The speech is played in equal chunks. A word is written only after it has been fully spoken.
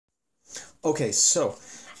Okay, so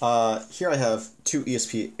here I have two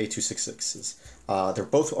ESP8266s. They're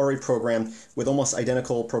both already programmed with almost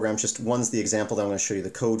identical programs, just one's the example that I'm going to show you the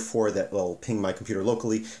code for that will ping my computer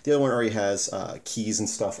locally. The other one already has keys and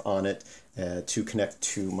stuff on it to connect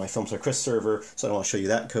to my FilmStar server, so I don't want to show you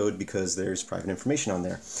that code because there's private information on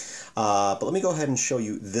there. But let me go ahead and show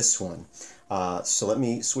you this one. So let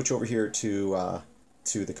me switch over here to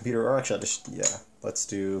the computer, or actually, let's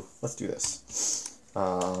do this.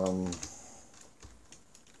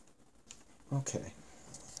 Okay.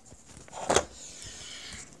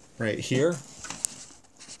 Right here,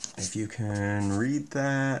 if you can read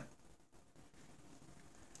that.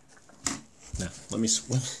 Now, let me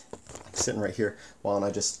sitting right here while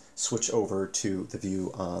I just switch over to the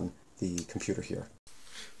view on the computer here.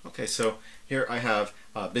 Okay, so here I have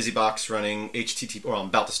BusyBox running HTTP, or I'm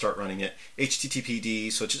about to start running it,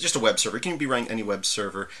 HTTPD, so it's just a web server. You can be running any web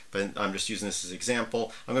server, but I'm just using this as an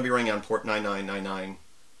example. I'm going to be running on port 9999,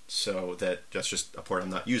 so that's just a port I'm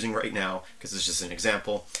not using right now, because it's just an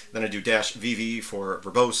example. Then I do -VV for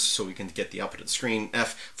verbose, so we can get the output of the screen.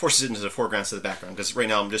 F forces it into the foreground to the background, because right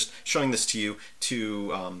now I'm just showing this to you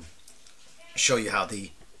to show you how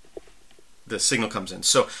the signal comes in.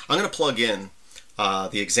 So I'm going to plug in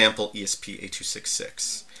the example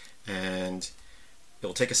ESP8266, and it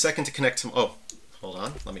will take a second to connect to, oh, hold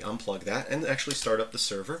on, let me unplug that and actually start up the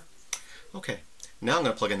server. Okay, now I'm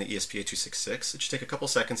going to plug in the ESP8266. It should take a couple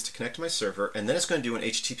seconds to connect to my server, and then it's going to do an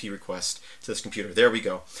HTTP request to this computer. There we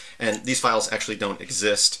go. And these files actually don't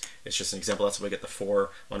exist. It's just an example. That's why I get the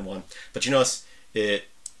 411. But you notice it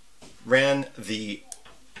ran the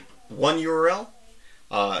one URL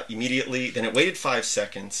immediately, then it waited 5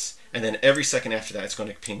 seconds, and then every second after that it's going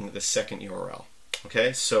to ping the second URL.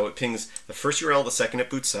 Okay, so it pings the first URL the second it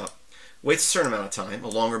boots up, waits a certain amount of time, a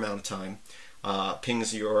longer amount of time,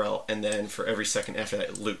 pings the URL, and then for every second after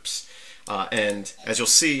that it loops. And as you'll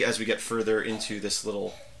see as we get further into this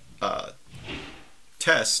little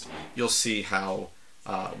test, you'll see how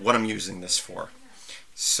what I'm using this for.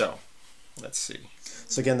 So let's see.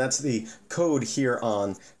 So again, that's the code here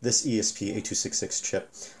on this ESP8266 chip,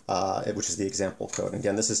 which is the example code. And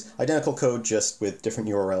again, this is identical code, just with different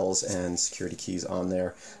URLs and security keys on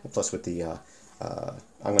there. Plus with the,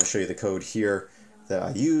 I'm going to show you the code here that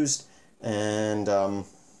I used. And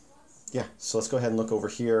yeah, so let's go ahead and look over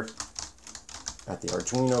here at the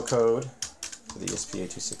Arduino code for the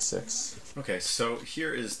ESP8266. Okay, so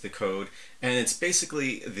here is the code, and it's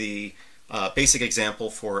basically the basic example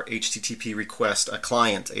for HTTP request, a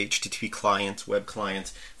client, HTTP client, web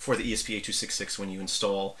client for the ESP8266 when you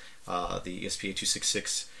install the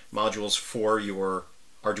ESP8266 modules for your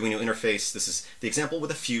Arduino interface. This is the example with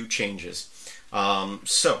a few changes.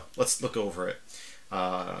 So let's look over it.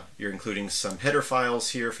 You're including some header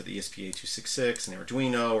files here for the ESP8266 and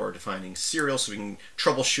Arduino, or defining serial so we can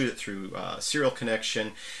troubleshoot it through serial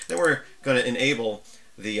connection. Then we're going to enable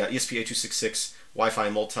the ESP8266 Wi-Fi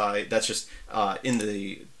multi. That's just in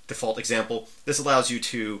the default example. This allows you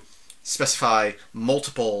to specify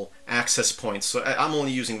multiple access points. So I'm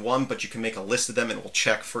only using one, but you can make a list of them and it will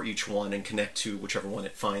check for each one and connect to whichever one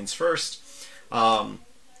it finds first.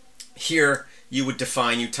 Here you would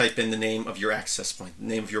you type in the name of your access point, the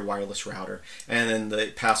name of your wireless router, and then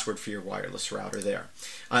the password for your wireless router there.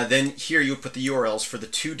 Then here you would put the URLs for the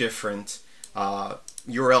two different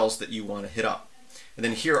URLs that you want to hit up. And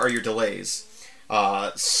then here are your delays.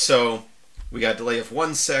 So we got a delay of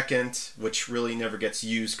 1 second, which really never gets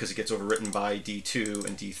used because it gets overwritten by D2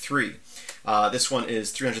 and D3. This one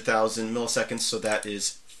is 300,000 milliseconds, so that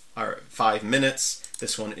is 5 minutes.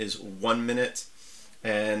 This one is 1 minute.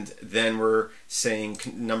 And then we're saying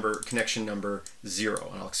connection number 0,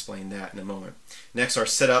 and I'll explain that in a moment. Next, our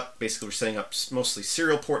setup. Basically, we're setting up mostly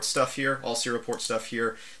serial port stuff here, all serial port stuff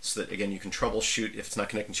here, so that again you can troubleshoot if it's not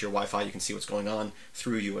connecting to your Wi-Fi. You can see what's going on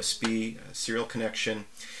through USB serial connection.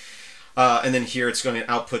 And then here it's going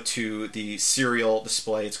to output to the serial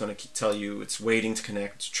display. It's going to tell you it's waiting to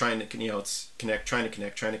connect, it's trying to, it's trying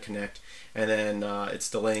to connect, and then it's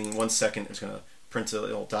delaying 1 second. It's going to print a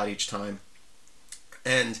little dot each time.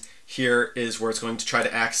 And here is where it's going to try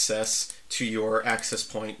to access to your access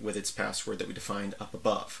point with its password that we defined up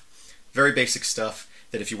above. Very basic stuff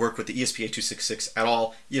that if you work with the ESP8266 at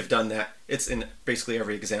all, you've done that. It's in basically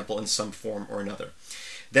every example in some form or another.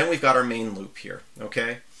 Then we've got our main loop here,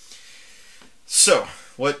 okay? So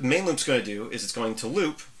what main loop's going to do is it's going to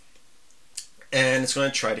loop, and it's going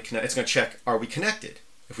to try to connect. It's going to check, are we connected?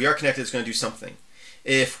 If we are connected, it's going to do something.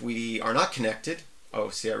 If we are not connected, oh,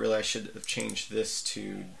 see, I should have changed this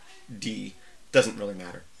to D. Doesn't really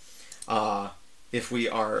matter. If we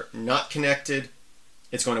are not connected,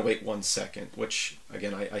 it's going to wait 1 second, which,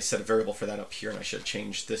 again, I set a variable for that up here, and I should have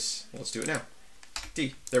changed this. Let's do it now.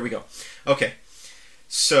 D. There we go. Okay.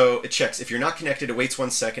 So it checks. If you're not connected, it waits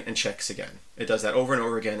 1 second and checks again. It does that over and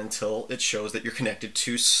over again until it shows that you're connected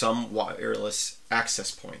to some wireless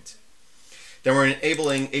access point. Then we're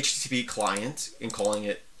enabling HTTP client and calling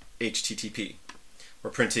it HTTP.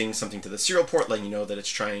 We're printing something to the serial port, letting you know that it's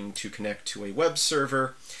trying to connect to a web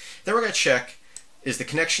server. Then we're going to check, is the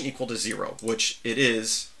connection equal to 0, which it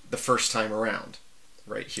is the first time around,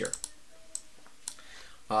 right here.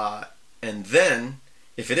 And then,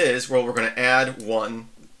 if it is, well, we're going to add 1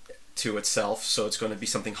 to itself, so it's going to be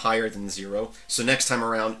something higher than 0. So next time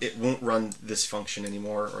around, it won't run this function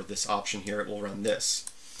anymore, or this option here, it will run this.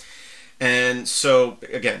 And so,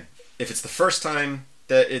 again, if it's the first time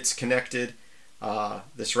that it's connected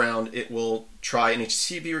this round, it will try an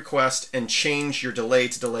HTTP request and change your delay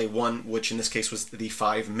to delay 1, which in this case was the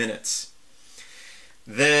 5 minutes.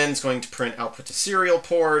 Then it's going to print output to serial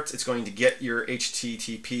port. It's going to get your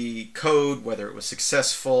HTTP code, whether it was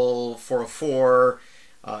successful, 404,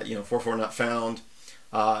 404 not found.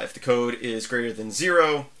 If the code is greater than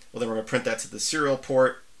 0, well, then we're going to print that to the serial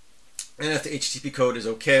port. And if the HTTP code is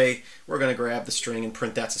okay, we're going to grab the string and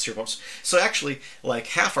print that to serial port. So actually, like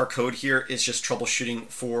half our code here is just troubleshooting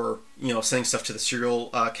for, sending stuff to the serial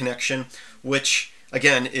connection, which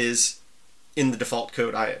again is in the default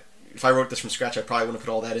code. If I wrote this from scratch, I probably wouldn't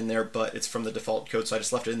put all that in there, but it's from the default code, so I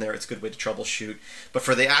just left it in there. It's a good way to troubleshoot. But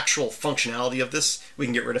for the actual functionality of this, we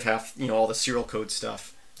can get rid of half, all the serial code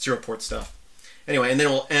stuff, serial port stuff. Anyway, and then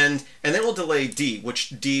we'll end, and then we'll delay D,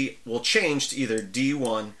 which D will change to either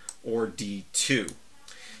D1 or D2.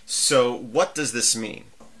 So what does this mean?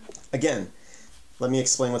 Again, let me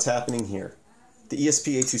explain what's happening here. The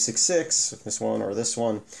ESP8266, this one or this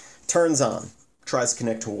one, turns on, tries to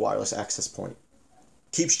connect to a wireless access point.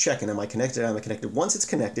 Keeps checking, am I connected, am I connected? Once it's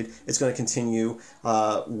connected, it's going to continue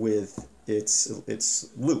with its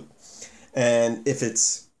loop. And if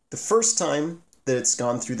it's the first time that it's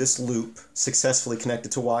gone through this loop, successfully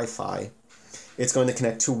connected to Wi-Fi, it's going to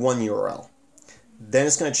connect to one URL. Then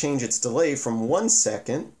it's going to change its delay from 1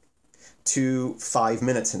 second to 5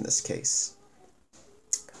 minutes in this case.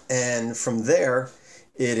 And from there,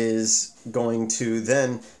 it is going to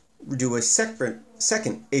then do a second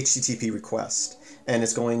HTTP request. And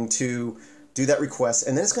it's going to do that request,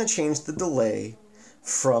 and then it's going to change the delay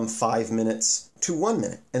from 5 minutes to 1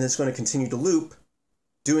 minute. And it's going to continue to loop,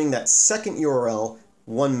 doing that second URL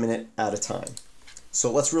 1 minute at a time.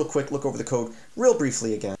 So let's real quick look over the code real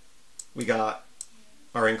briefly again. We got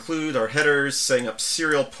our include, our headers, setting up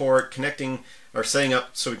serial port, connecting, or setting up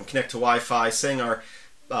so we can connect to Wi-Fi, setting our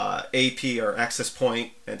AP, our access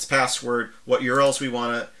point, and its password, what URLs we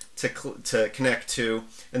want to connect to,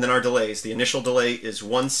 and then our delays. The initial delay is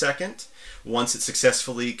 1 second. Once it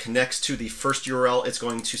successfully connects to the first URL, it's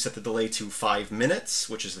going to set the delay to 5 minutes,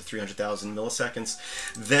 which is the 300,000 milliseconds.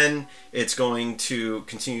 Then it's going to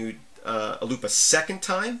continue a loop a second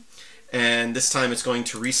time, and this time it's going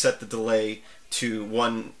to reset the delay to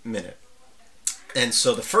 1 minute. And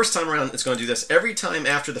so the first time around, it's going to do this. Every time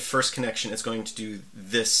after the first connection, it's going to do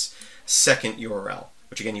this second URL,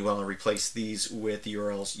 which again, you want to replace these with the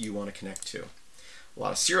URLs you want to connect to. A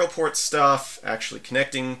lot of serial port stuff, actually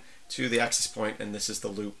connecting to the access point, and this is the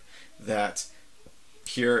loop that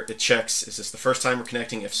here it checks, is this the first time we're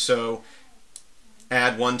connecting? If so,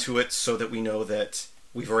 add 1 to it so that we know that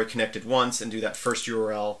we've already connected once, and do that first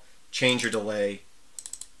URL, change your delay.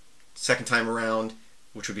 Second time around,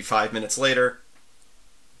 which would be 5 minutes later,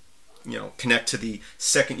 connect to the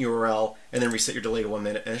second URL and then reset your delay to 1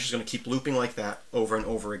 minute, and it's just going to keep looping like that over and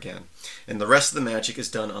over again. And the rest of the magic is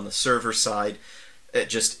done on the server side.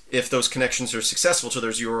 If those connections are successful to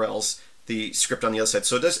those URLs, the script on the other side.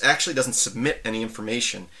 So it actually doesn't submit any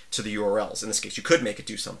information to the URLs. In this case, you could make it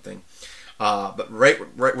do something. But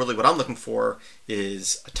really what I'm looking for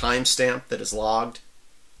is a timestamp that is logged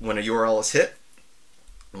when a URL is hit,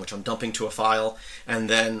 which I'm dumping to a file, and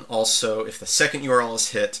then also if the second URL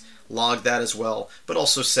is hit, log that as well, but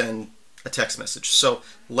also send a text message. So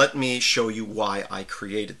let me show you why I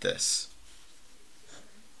created this.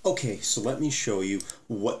 Okay, so let me show you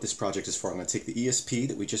what this project is for. I'm going to take the ESP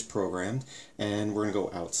that we just programmed, and we're going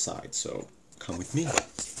to go outside, so come with me.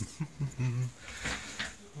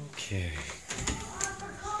 Okay.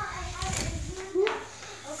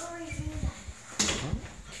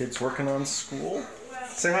 Kids working on school.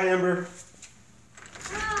 Say hi, Amber.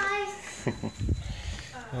 Hi.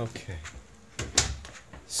 Okay.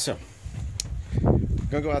 So, I'm going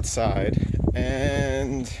to go outside,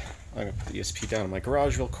 and I'm going to put the ESP down in my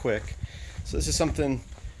garage real quick. So this is something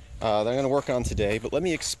that I'm going to work on today, but let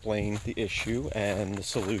me explain the issue and the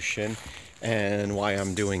solution and why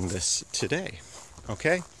I'm doing this today.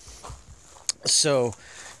 Okay? So,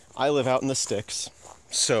 I live out in the sticks,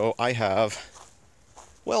 so I have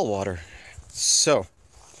well water. So,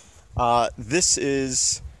 this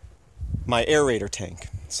is my aerator tank.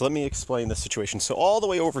 So let me explain the situation. So all the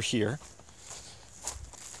way over here,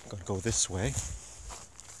 I'm going to go this way,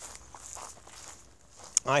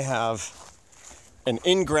 I have an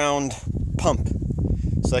in-ground pump.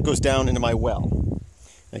 So that goes down into my well.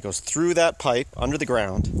 And it goes through that pipe under the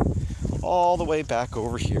ground all the way back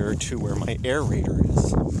over here to where my aerator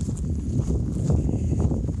is.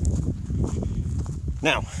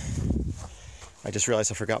 Now, I just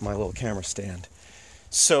realized I forgot my little camera stand.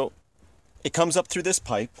 So it comes up through this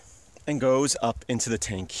pipe and goes up into the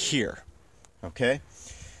tank here. Okay?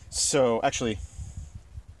 So actually,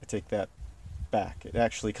 I take that back. It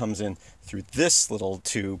actually comes in through this little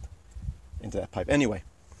tube into that pipe. Anyway,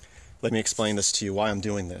 let me explain this to you, why I'm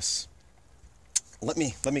doing this. Let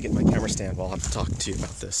me get my camera stand while I'm talking to you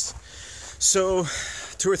about this. So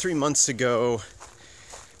 2 or 3 months ago,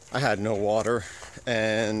 I had no water,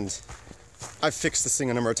 and I've fixed this thing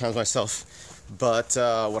a number of times myself, but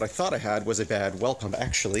what I thought I had was a bad well pump.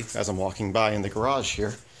 Actually, as I'm walking by in the garage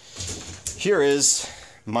here, here is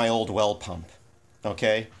my old well pump,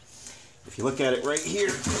 okay? If you look at it right here,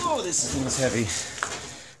 oh, this thing is heavy.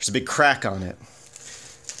 There's a big crack on it.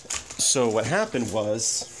 So what happened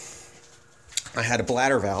was, I had a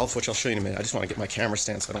bladder valve, which I'll show you in a minute. I just want to get my camera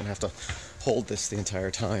stand so I don't have to hold this the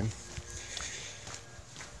entire time.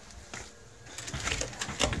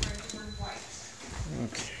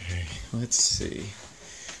 Okay, let's see.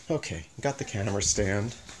 Okay, got the camera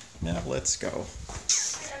stand. Now let's go.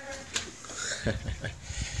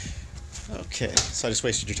 Okay, so I just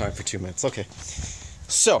wasted your time for 2 minutes. Okay,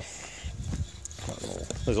 so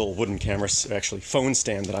there's a little wooden camera, actually phone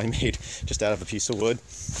stand that I made just out of a piece of wood,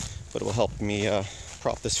 but it will help me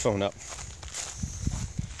prop this phone up.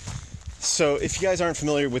 So if you guys aren't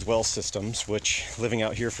familiar with well systems, which living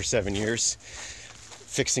out here for 7 years,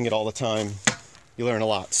 fixing it all the time, you learn a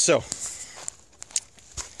lot. So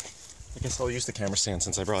I guess I'll use the camera stand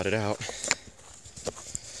since I brought it out.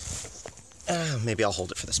 Maybe I'll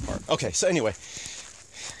hold it for this part. Okay, so anyway,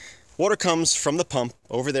 water comes from the pump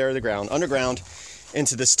over there, the ground, underground,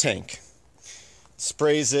 into this tank.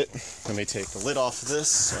 Sprays it. Let me take the lid off of this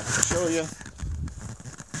so I can show you.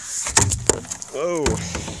 Whoa.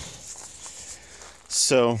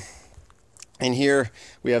 So, in here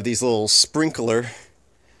we have these little sprinkler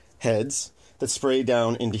heads that spray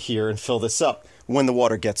down into here and fill this up when the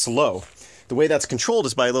water gets low. The way that's controlled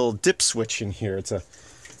is by a little dip switch in here. It's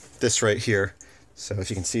this right here. So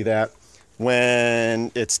if you can see that,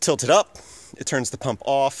 when it's tilted up, it turns the pump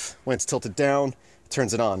off. When it's tilted down, it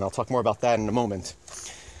turns it on. I'll talk more about that in a moment.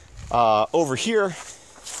 Over here,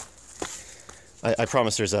 I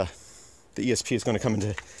promise the ESP is going to come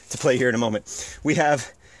into play here in a moment. We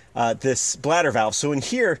have this bladder valve. So in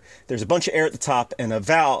here, there's a bunch of air at the top and a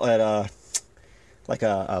valve at like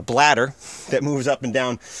a bladder that moves up and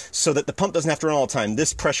down so that the pump doesn't have to run all the time.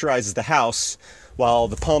 This pressurizes the house, while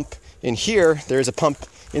the pump in here, there's a pump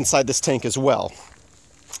inside this tank as well.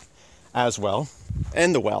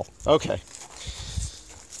 And the well. Okay.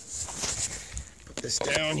 Put this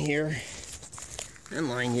down here and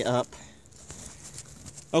line you up.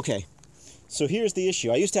 Okay, so here's the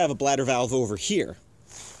issue. I used to have a bladder valve over here,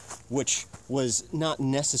 which was not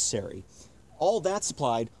necessary. All that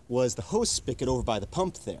supplied was the hose spigot over by the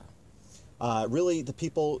pump there. Really,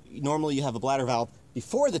 normally you have a bladder valve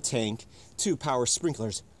before the tank to power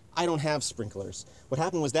sprinklers. I don't have sprinklers. What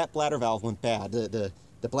happened was that bladder valve went bad. The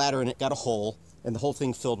bladder in it got a hole, and the whole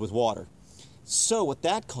thing filled with water. So what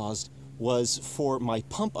that caused was for my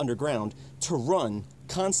pump underground to run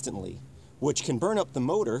constantly, which can burn up the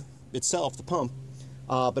motor itself, the pump.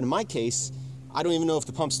 But in my case, I don't even know if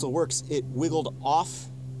the pump still works. It wiggled off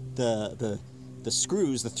the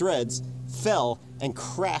screws, the threads, fell and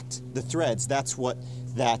cracked the threads. That's what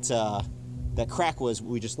that crack was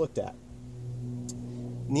we just looked at.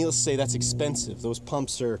 Needless to say, that's expensive. Those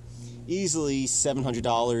pumps are easily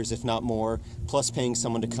 $700, if not more, plus paying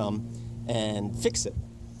someone to come and fix it.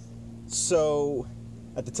 So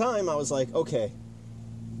at the time, I was like, okay,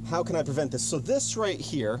 how can I prevent this? So this right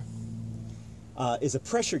here is a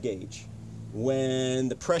pressure gauge. When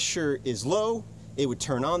the pressure is low, it would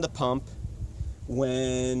turn on the pump.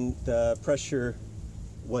 When the pressure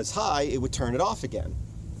was high, it would turn it off again.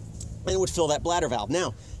 And it would fill that bladder valve.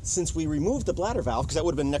 Now, since we removed the bladder valve, because that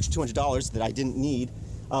would have been an extra $200 that I didn't need,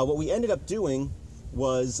 what we ended up doing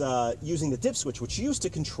was using the dip switch, which used to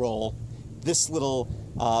control this little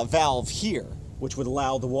valve here, which would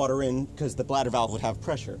allow the water in because the bladder valve would have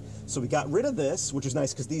pressure. So we got rid of this, which is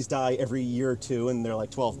nice because these die every year or two and they're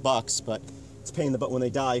like $12, but it's a pain in the butt when they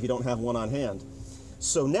die if you don't have one on hand.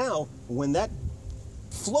 So now when that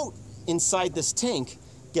float inside this tank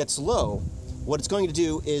gets low, what it's going to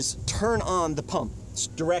do is turn on the pump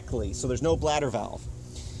directly, so there's no bladder valve.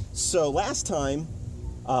 So last time,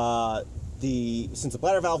 since the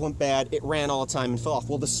bladder valve went bad, it ran all the time and fell off.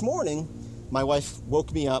 Well, this morning, my wife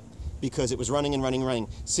woke me up because it was running and running and running.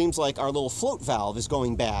 Seems like our little float valve is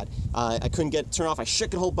going bad. I couldn't get it turned off. I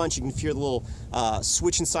shook it a whole bunch. You can hear the little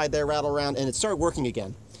switch inside there rattle around, and it started working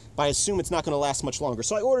again. But I assume it's not going to last much longer.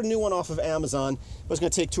 So I ordered a new one off of Amazon. It was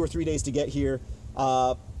going to take 2 or 3 days to get here.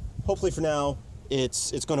 Hopefully for now,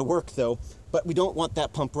 it's going to work though. But we don't want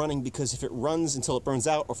that pump running because if it runs until it burns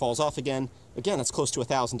out or falls off again, that's close to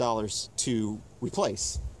 $1,000 to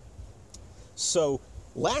replace. So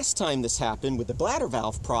last time this happened with the bladder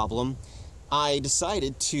valve problem, I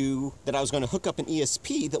decided that I was going to hook up an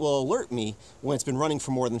ESP that will alert me when it's been running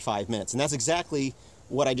for more than 5 minutes. And that's exactly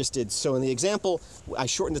what I just did. So in the example, I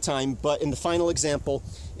shortened the time, but in the final example,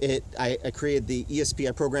 I created the ESP,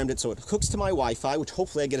 I programmed it so it hooks to my Wi-Fi, which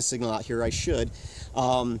hopefully I get a signal out here, I should,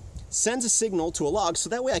 sends a signal to a log so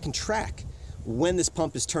that way I can track when this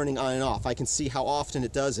pump is turning on and off. I can see how often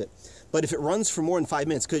it does it. But if it runs for more than 5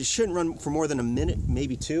 minutes, because it shouldn't run for more than a minute,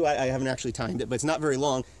 maybe 2, I haven't actually timed it, but it's not very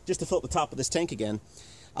long, just to fill up the top of this tank again.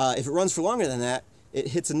 If it runs for longer than that, it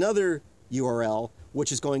hits another URL,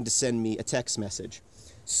 which is going to send me a text message.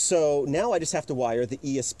 So now I just have to wire the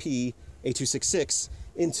ESP8266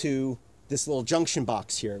 into this little junction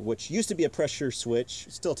box here, which used to be a pressure switch,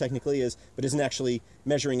 still technically is, but isn't actually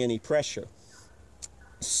measuring any pressure.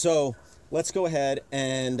 So let's go ahead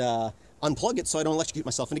and unplug it so I don't electrocute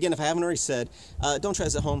myself. And again, if I haven't already said, don't try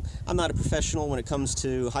this at home. I'm not a professional when it comes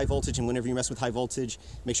to high voltage, and whenever you mess with high voltage,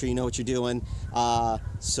 make sure you know what you're doing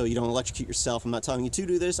so you don't electrocute yourself. I'm not telling you to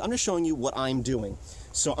do this. I'm just showing you what I'm doing.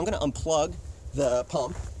 So I'm going to unplug the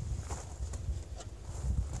pump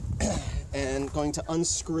and going to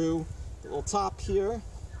unscrew the little top here.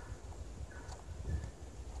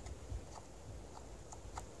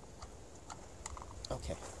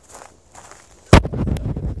 Okay.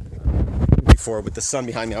 Before with the sun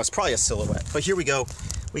behind me, I was probably a silhouette, but here we go.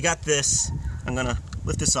 We got this. I'm gonna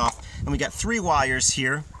lift this off, and we got 3 wires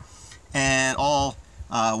here, and all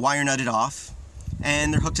wire nutted off,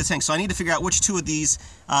 and they're hooked to the tank. So I need to figure out which 2 of these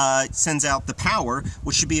sends out the power,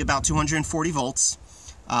 which should be about 240 volts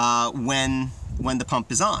when the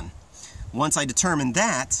pump is on. Once I determine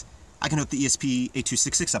that, I can hook the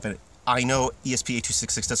ESP8266 up in it. I know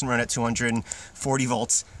ESP8266 doesn't run at 240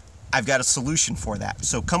 volts. I've got a solution for that,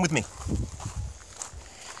 so come with me.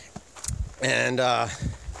 And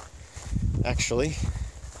actually,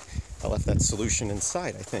 I left that solution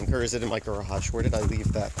inside, I think, or is it in my garage? Where did I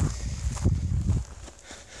leave that?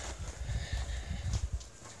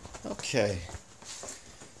 Okay.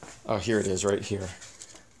 Oh, here it is, right here.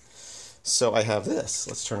 So I have this.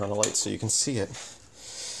 Let's turn on a light so you can see it.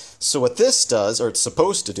 So what this does, or it's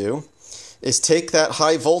supposed to do, is take that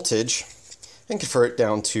high voltage and convert it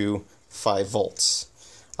down to 5 volts.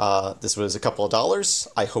 This was a couple of dollars.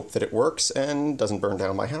 I hope that it works and doesn't burn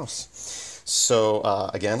down my house. So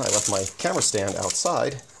again, I left my camera stand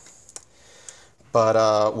outside.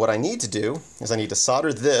 But what I need to do is I need to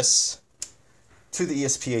solder this to the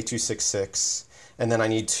ESP8266, and then I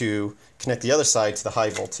need to connect the other side to the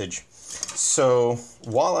high voltage. So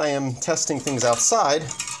while I am testing things outside,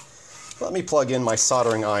 let me plug in my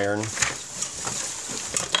soldering iron.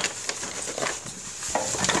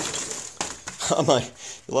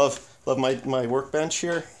 Love my workbench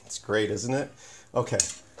here. It's great, isn't it? Okay,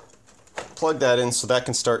 plug that in so that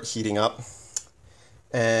can start heating up.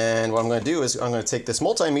 And what I'm going to do is I'm going to take this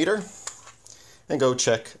multimeter and go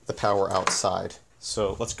check the power outside.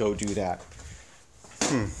 So let's go do that.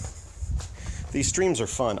 These streams are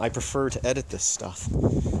fun. I prefer to edit this stuff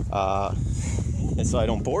so I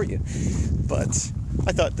don't bore you. But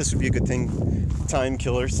I thought this would be a good time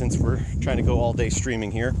killer since we're trying to go all day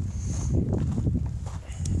streaming here.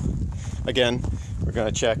 Again, we're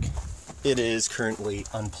going to check. It is currently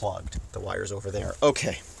unplugged. The wire's over there.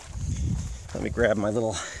 Okay. Let me grab my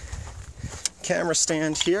little camera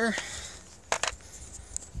stand here.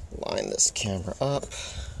 Line this camera up.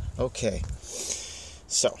 Okay.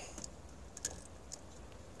 So,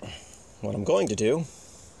 what I'm going to do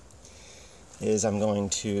is I'm going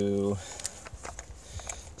to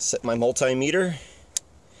set my multimeter,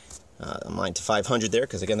 mine to 500 there,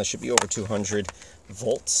 because again, that should be over 200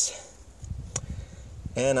 volts.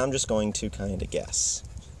 And I'm just going to kind of guess.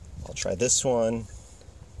 I'll try this one.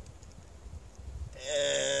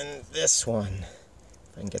 this one.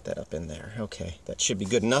 If I can get that up in there. Okay, that should be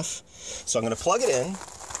good enough. So I'm going to plug it in.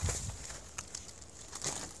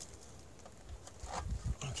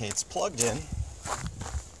 Okay, it's plugged in.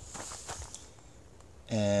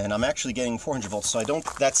 And I'm actually getting 400 volts, so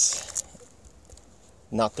that's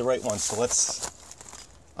not the right one. So let's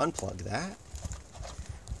unplug that.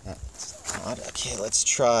 That's odd. Okay, let's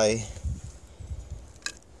try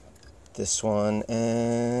this one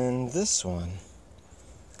and this one.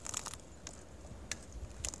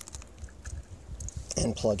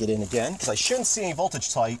 And plug it in again, because I shouldn't see any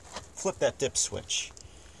voltage till I flip that dip switch.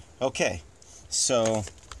 Okay, so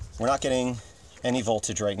we're not getting any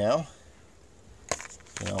voltage right now.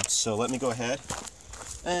 So let me go ahead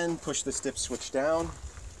and push this dip switch down.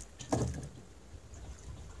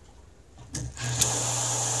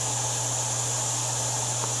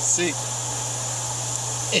 See,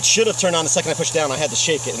 it should have turned on the second I pushed down. I had to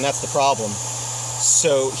shake it, and that's the problem.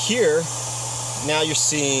 So here, now you're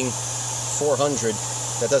seeing 400.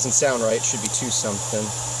 That doesn't sound right. It should be 2 something.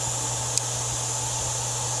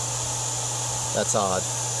 That's odd.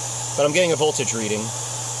 But I'm getting a voltage reading.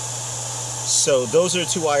 So those are the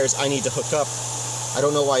 2 wires I need to hook up. I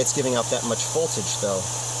don't know why it's giving out that much voltage though.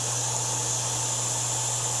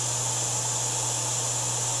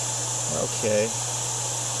 Okay.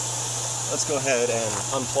 Let's go ahead and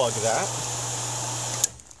unplug that.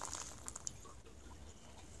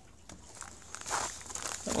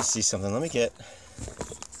 Let me see something. Let me get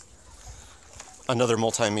another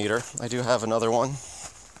multimeter. I do have another one.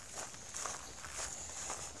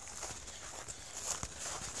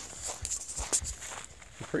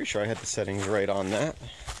 I'm pretty sure I had the settings right on that.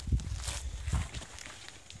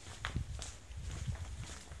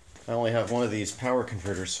 I only have one of these power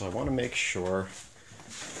converters, so I want to make sure.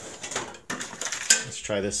 Let's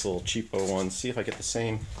try this little cheapo one, see if I get the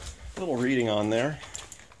same little reading on there.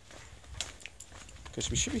 Because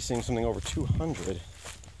we should be seeing something over 200.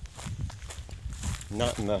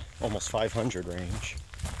 Not in the almost 500 range.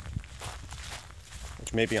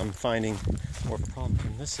 Which maybe I'm finding more of a problem.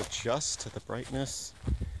 Can this adjust to the brightness?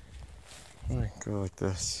 I might go like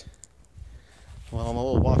this. Well, I'm a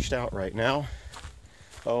little washed out right now.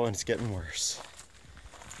 Oh, and it's getting worse.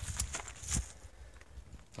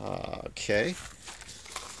 Okay.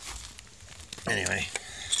 Anyway,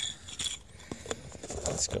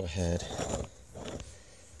 let's go ahead.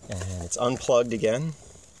 And it's unplugged again.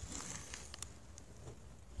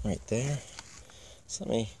 Right there. So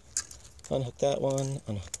let me unhook that one,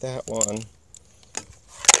 unhook that one.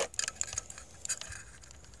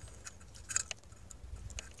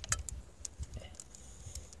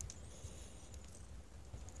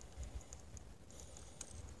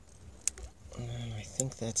 And I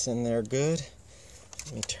think that's in there good.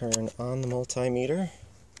 Let me turn on the multimeter.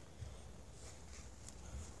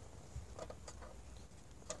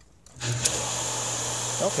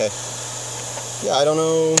 Okay. Yeah, I don't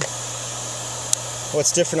know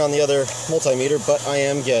what's different on the other multimeter, but I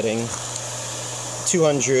am getting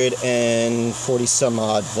 240 some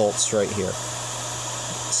odd volts right here.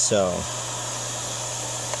 So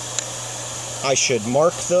I should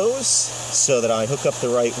mark those so that I hook up the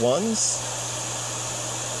right ones.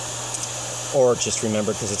 Or just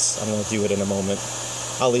remember, because I'm going to do it in a moment.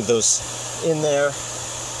 I'll leave those in there.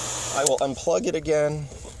 I will unplug it again.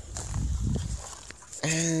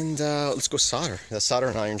 And let's go solder. The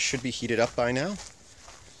soldering iron should be heated up by now.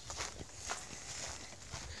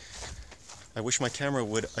 I wish my camera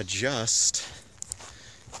would adjust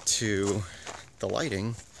to the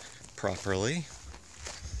lighting properly.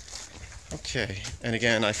 Okay, and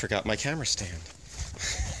again, I forgot my camera stand.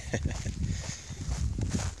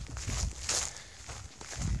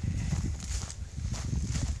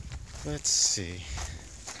 Let's see.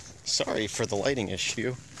 Sorry for the lighting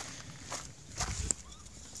issue.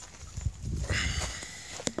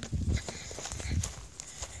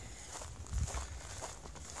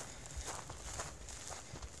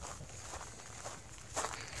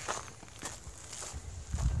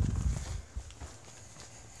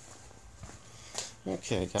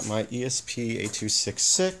 Okay, got my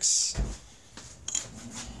ESP8266.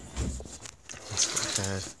 Let's go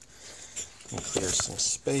ahead and clear some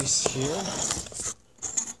space here.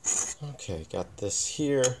 Okay, got this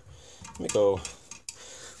here. Let me go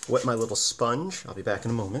wet my little sponge. I'll be back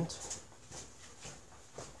in a moment.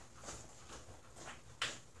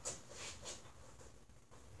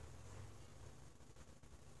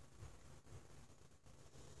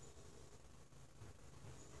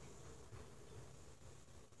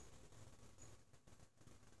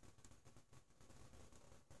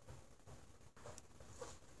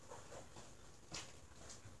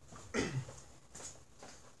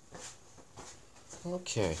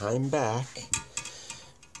 Okay, I'm back.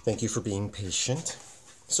 Thank you for being patient.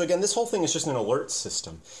 So again, this whole thing is just an alert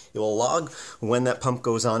system. It will log when that pump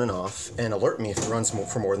goes on and off and alert me if it runs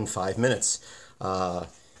for more than 5 minutes.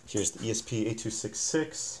 Here's the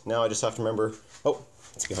ESP8266. Now I just have to remember, oh,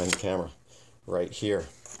 it's behind the camera, right here.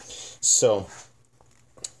 So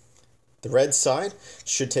the red side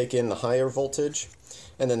should take in the higher voltage,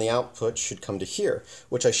 and then the output should come to here,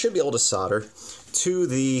 which I should be able to solder to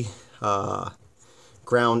the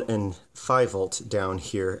ground and 5 volt down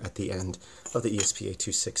here at the end of the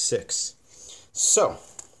ESP8266. So I'm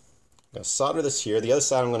going to solder this here. The other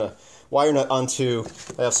side I'm going to wire nut onto.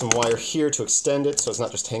 I have some wire here to extend it so it's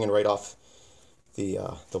not just hanging right off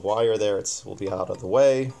the wire there. It will be out of the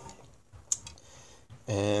way.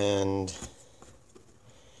 And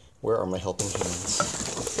where are my helping hands?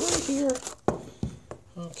 Right here.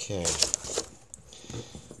 Okay.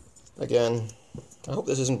 Again, I hope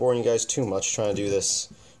this isn't boring you guys too much trying to do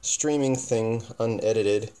this streaming thing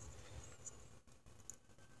unedited.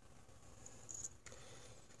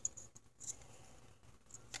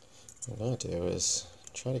 What I'll do is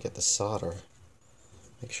try to get the solder.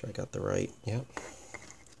 Make sure I got the right, yep.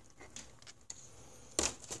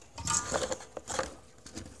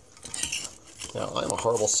 Now, I'm a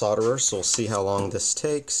horrible solderer, so we'll see how long this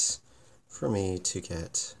takes for me to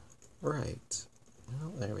get right.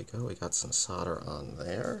 Well, there we go. We got some solder on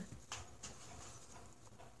there.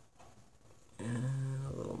 And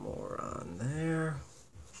a little more on there.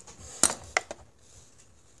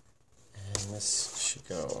 And this should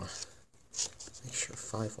go, make sure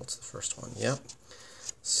 5 volts the first one. Yep.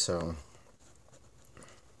 So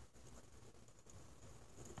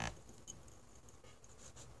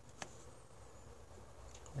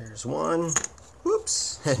there's one.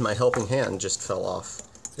 Whoops! And my helping hand just fell off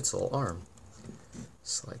its little arm.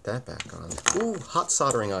 Slide that back on. Ooh, hot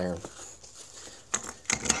soldering iron.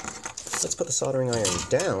 Let's put the soldering iron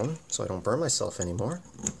down so I don't burn myself anymore.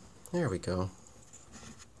 There we go.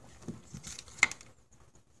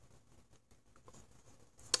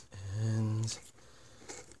 And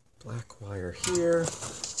black wire here.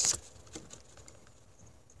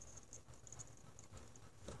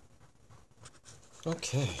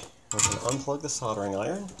 Okay, we can unplug the soldering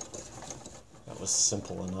iron. That was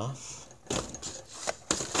simple enough.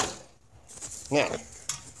 Now,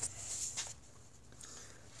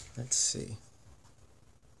 let's see.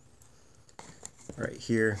 Right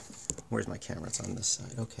here. Where's my camera? It's on this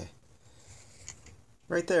side. Okay.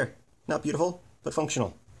 Right there. Not beautiful, but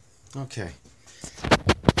functional. Okay.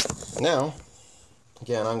 Now,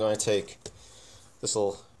 again, I'm going to take this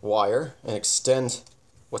little wire and extend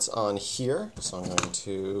what's on here. So I'm going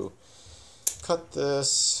to cut this,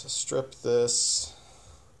 strip this,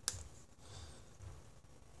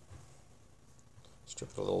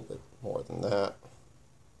 strip it a little bit more than that.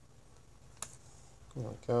 There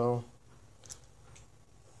we go.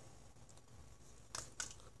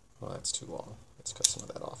 Well, that's too long. Let's cut some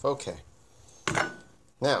of that off. Okay.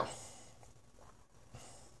 Now,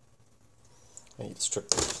 I need to strip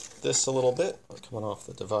this a little bit, coming off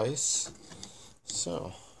the device.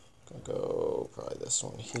 So, I'm going to go probably this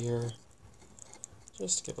one here,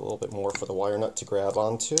 just to give a little bit more for the wire nut to grab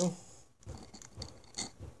onto.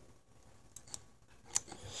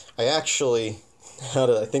 I actually, now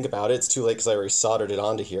that I think about it, it's too late because I already soldered it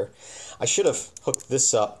onto here. I should have hooked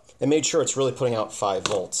this up and made sure it's really putting out 5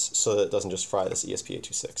 volts so that it doesn't just fry this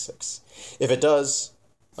ESP8266. If it does,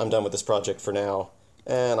 I'm done with this project for now,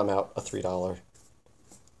 and I'm out a $3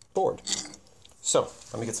 board. So,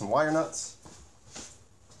 let me get some wire nuts,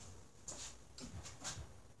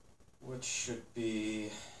 which should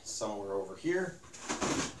be somewhere over here.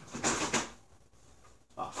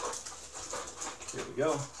 Ah, here we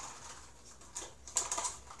go.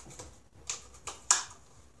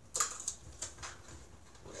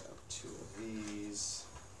 Grab 2 of these.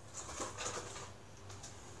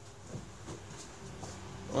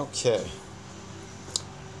 Okay.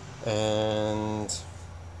 And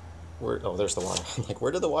where, oh, there's the wire. I'm like,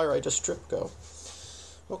 where did the wire I just stripped go?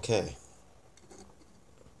 Okay.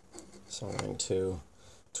 So I'm going to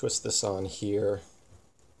twist this on here.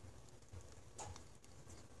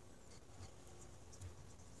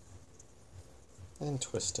 And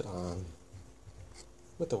twist it on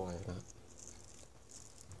with the wire nut.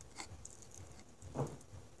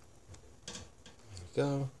 There we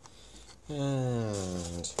go.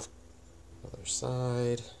 And other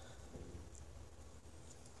side.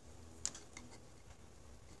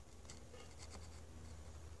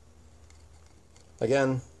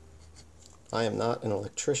 Again, I am not an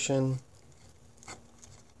electrician.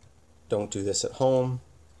 Don't do this at home.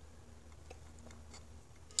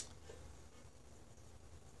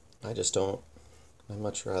 I just don't. I'd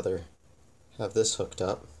much rather have this hooked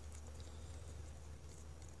up.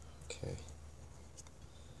 Okay.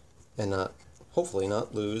 And not, hopefully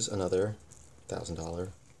not lose another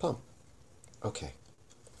 $1,000 pump. Okay.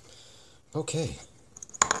 Okay.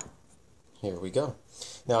 Here we go.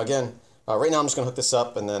 Now again, right now I'm just going to hook this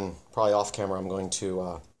up, and then probably off camera I'm going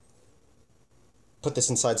to put this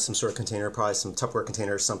inside some sort of container, probably some Tupperware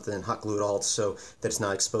container or something, hot glue it all so that it's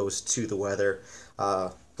not exposed to the weather.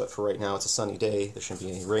 But for right now it's a sunny day, there shouldn't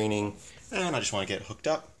be any raining, and I just want to get it hooked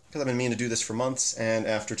up because I've been meaning to do this for months, and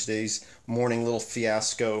after today's morning little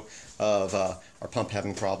fiasco of our pump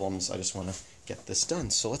having problems, I just want to get this done.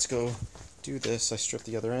 So let's go do this. I stripped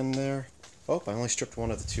the other end there. Oh, I only stripped one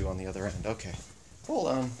of the two on the other end. Okay. Hold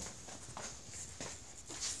on.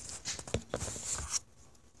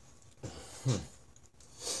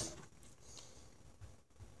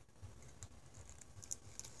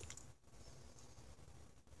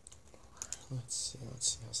 Let's see,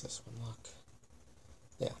 how's this one look?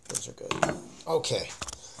 Yeah, those are good. Okay,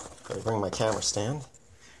 gotta bring my camera stand.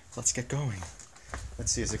 Let's get going.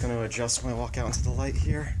 Let's see, is it going to adjust when I walk out into the light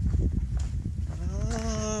here?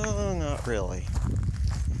 Not really.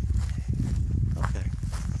 Okay,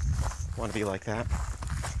 want to be like that.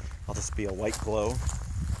 I'll just be a white glow.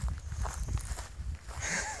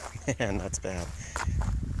 Man, that's bad.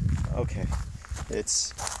 Okay,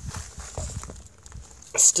 it's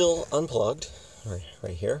still unplugged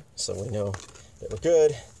right here, so we know that we're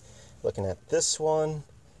good. Looking at this one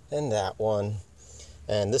and that one,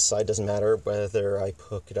 and this side doesn't matter whether I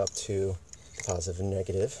hook it up to positive or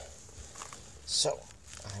negative. So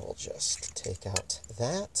I will just take out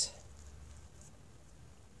that.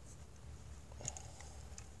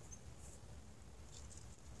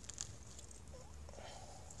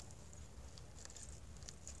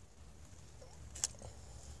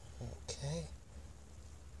 Okay.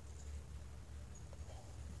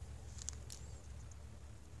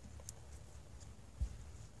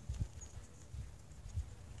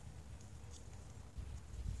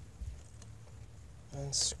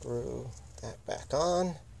 And screw that back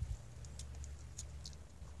on.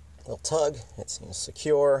 Little tug, it seems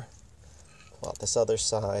secure. Pull out this other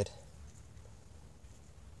side.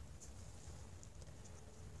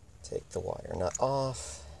 Take the wire nut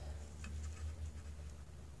off.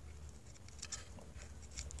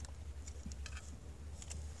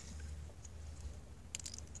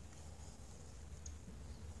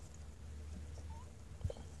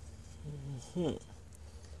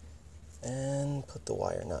 And put the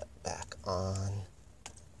wire nut back on.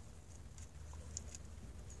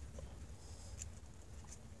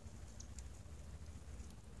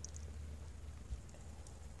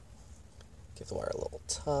 Give the wire a little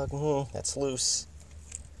tug. That's loose.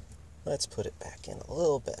 Let's put it back in a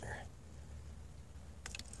little better.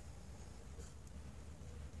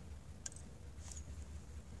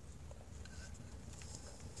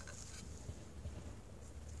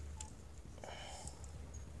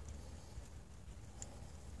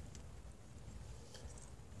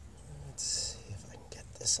 Let's see if I can get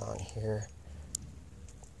this on here.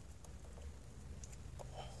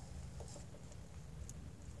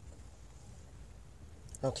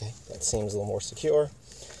 Okay, that seems a little more secure.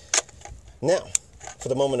 Now, for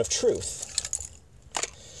the moment of truth.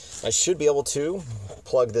 I should be able to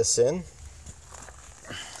plug this in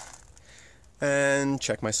and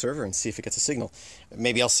check my server and see if it gets a signal.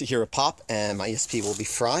 Maybe I'll hear a pop and my ESP will be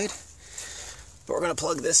fried. But we're going to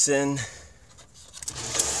plug this in.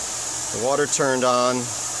 The water turned on.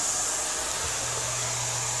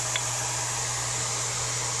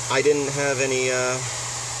 I didn't have any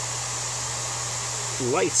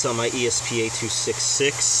lights on my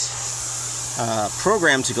ESP8266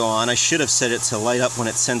 program to go on. I should have set it to light up when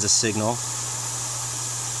it sends a signal.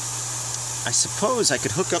 I suppose I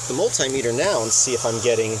could hook up the multimeter now and see if I'm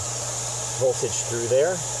getting voltage through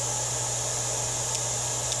there.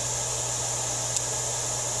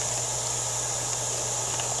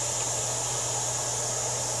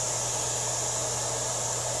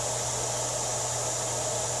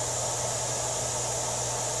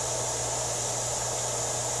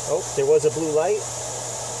 Oh, there was a blue light.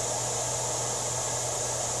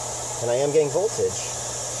 And I am getting voltage.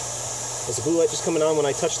 Is the blue light just coming on when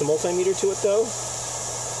I touch the multimeter to it, though?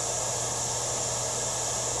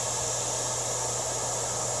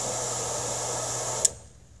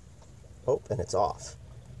 Oh, and it's off.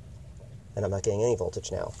 And I'm not getting any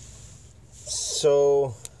voltage now.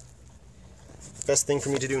 So, best thing for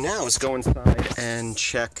me to do now is go inside and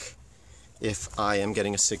check if I am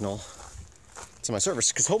getting a signal to my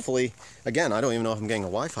servers, because hopefully, again, I don't even know if I'm getting a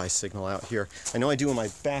Wi-Fi signal out here. I know I do in my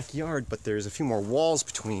backyard, but there's a few more walls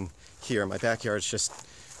between here. My backyard's just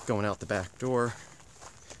going out the back door.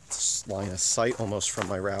 It's line of sight almost from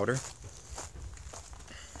my router.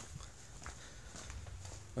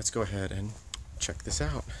 Let's go ahead and check this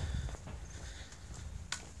out.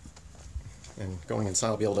 And going inside,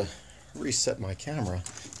 I'll be able to reset my camera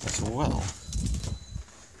as well.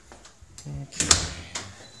 Okay,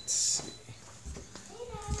 let's see.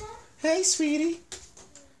 Hey, sweetie.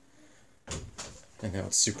 And now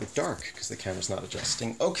it's super dark because the camera's not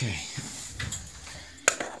adjusting. Okay.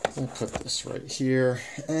 We'll put this right here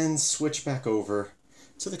and switch back over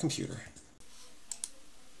to the computer.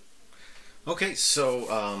 Okay,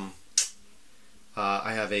 so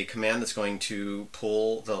I have a command that's going to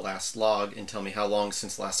pull the last log and tell me how long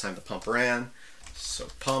since the last time the pump ran. So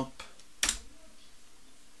pump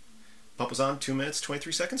was on 2 minutes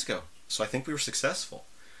 23 seconds ago. So I think we were successful.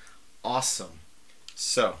 Awesome.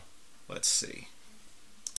 So let's see.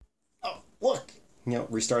 Oh, look! You know,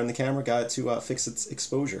 restarting the camera got it to fix its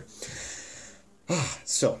exposure.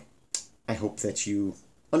 So I hope that you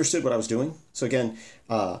understood what I was doing. So again,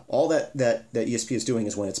 all that ESP is doing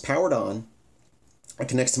is when it's powered on, it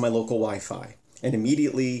connects to my local Wi-Fi. And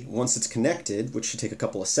immediately, once it's connected, which should take a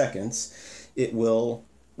couple of seconds, it will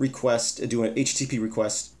do an HTTP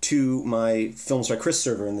request to my Films by Chris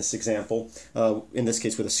server in this example, in this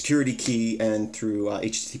case with a security key and through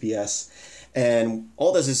HTTPS. And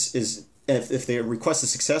all it does is if the request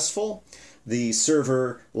is successful, the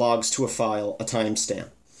server logs to a file a timestamp.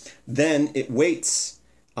 Then it waits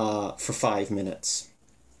for 5 minutes.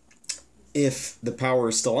 If the power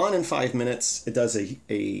is still on in 5 minutes, it does a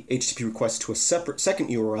HTTP request to a second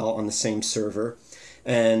URL on the same server,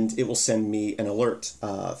 and it will send me an alert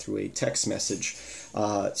through a text message.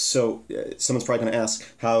 So someone's probably going to ask,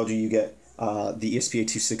 how do you get the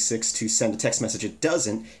ESP8266 to send a text message? It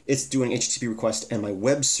doesn't. It's doing HTTP request, and my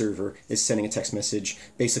web server is sending a text message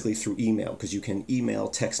basically through email, because you can email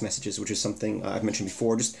text messages, which is something I've mentioned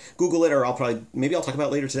before. Just Google it, or maybe I'll talk about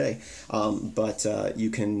it later today. But you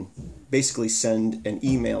can basically send an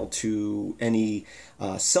email to any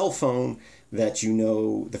cell phone that you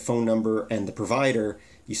know the phone number and the provider.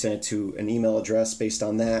 You send it to an email address based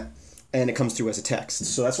on that, and it comes through as a text.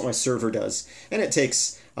 So that's what my server does, and it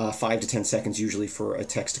takes 5 to 10 seconds usually for a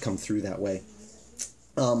text to come through that way.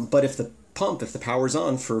 But if the power's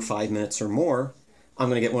on for 5 minutes or more, I'm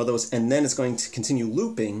going to get one of those, and then it's going to continue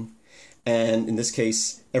looping, and in this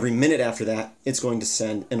case, every minute after that, it's going to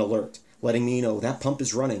send an alert, letting me know that pump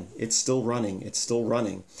is running. It's still running. It's still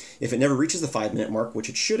running. If it never reaches the 5-minute mark, which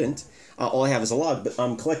it shouldn't, all I have is a log, but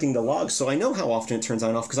I'm collecting the log, so I know how often it turns on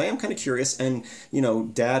and off, because I am kind of curious, and, you know,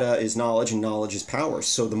 data is knowledge, and knowledge is power.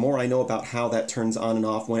 So the more I know about how that turns on and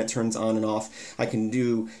off, when it turns on and off, I can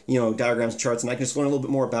do, you know, diagrams and charts, and I can just learn a little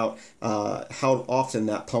bit more about how often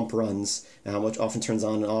that pump runs, and how much often turns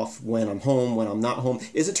on and off when I'm home, when I'm not home.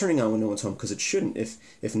 Is it turning on when no one's home? Because it shouldn't.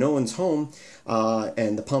 If no one's home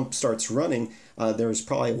and the pump starts running, there's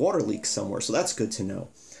probably a water leak somewhere, so that's good to know.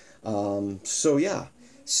 So yeah.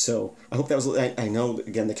 So I hope that was, I know,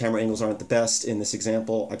 again, the camera angles aren't the best in this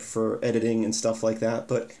example. I prefer editing and stuff like that.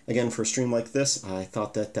 But again, for a stream like this, I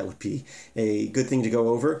thought that would be a good thing to go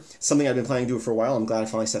over. Something I've been planning to do for a while. I'm glad I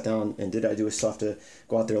finally sat down and did it. I do still have to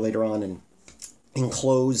go out there later on and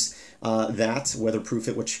enclose that, weatherproof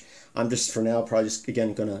it, which I'm just, for now, probably just,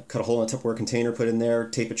 again, going to cut a hole in a Tupperware container, put it in there,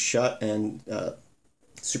 tape it shut, and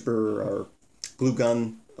super glue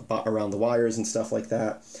gun around the wires and stuff like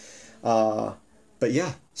that. But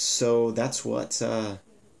yeah, so that's what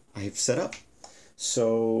I've set up.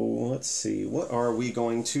 So let's see, what are we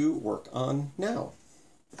going to work on now?